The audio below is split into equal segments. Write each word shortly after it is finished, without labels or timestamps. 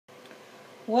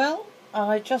Well,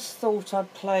 I just thought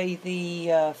I'd play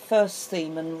the first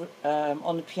theme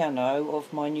on the piano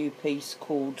of my new piece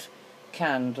called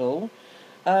Candle.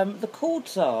 The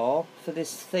chords are, for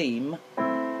this theme,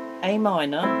 A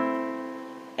minor,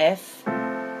 F,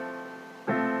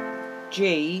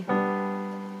 G,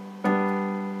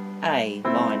 A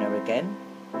minor again.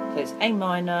 So it's A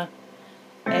minor,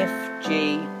 F,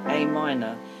 G, A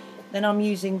minor. Then I'm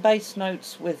using bass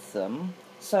notes with them.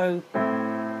 So,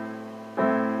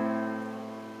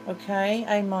 okay,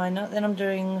 A minor, then I'm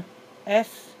doing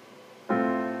F,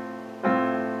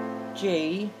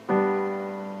 G,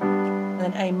 and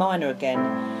then A minor again.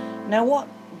 Now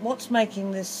what's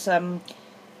making this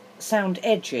sound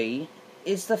edgy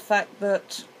is the fact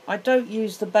that I don't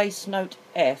use the bass note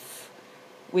F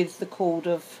with the chord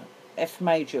of F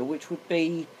major, which would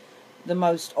be the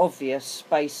most obvious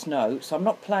bass note. So I'm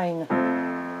not playing,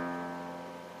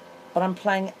 but I'm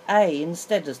playing A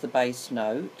instead as the bass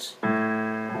note.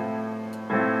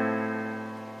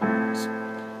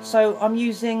 So I'm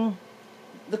using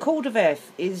the chord of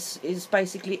F is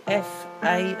basically F,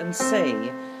 A and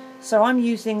C. So I'm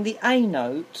using the A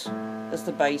note as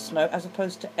the bass note as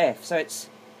opposed to F. So it's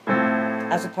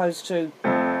as opposed to,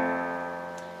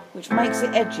 which makes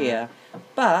it edgier.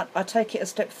 But I take it a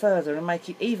step further and make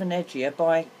it even edgier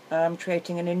by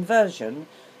creating an inversion.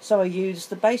 So I use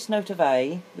the bass note of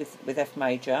A with F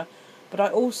major, but I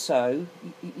also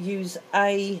use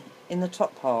A in the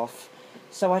top half.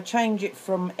 So I change it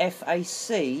from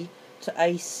FAC to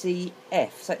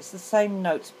ACF. So it's the same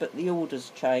notes, but the order's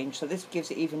change. So this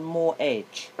gives it even more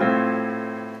edge.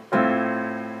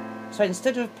 So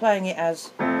instead of playing it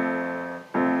as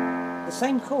the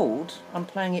same chord, I'm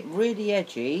playing it really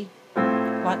edgy,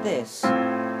 like this.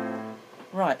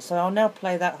 Right, so I'll now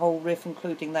play that whole riff,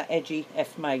 including that edgy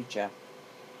F major.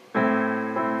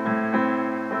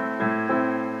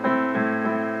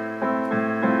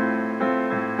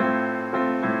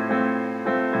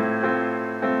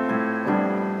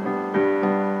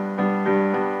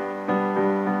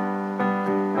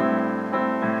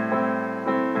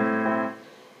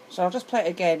 So I'll just play it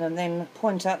again and then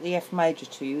point out the F major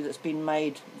to you that's been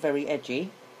made very edgy.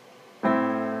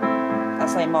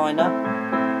 That's A minor.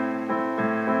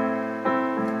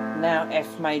 Now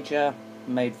F major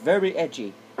made very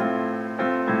edgy.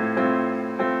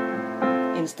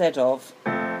 Instead of.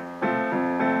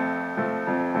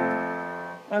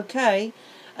 Okay,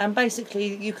 and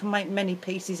basically you can make many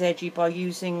pieces edgy by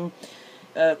using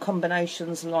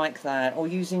combinations like that, or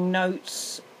using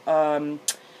notes.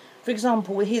 For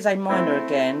example, here's A minor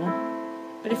again,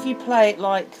 but if you play it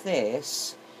like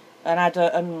this, and add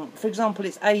for example,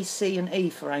 it's A, C and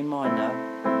E for A minor.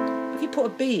 If you put a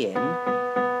B in,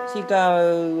 so you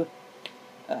go,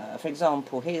 for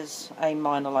example, here's A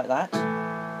minor like that,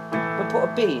 but put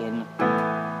a B in.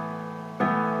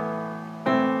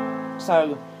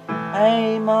 So,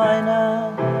 A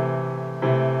minor,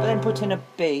 but then put in a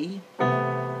B,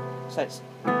 so it's,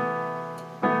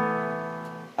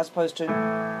 as opposed to,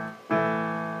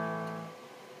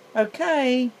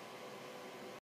 okay.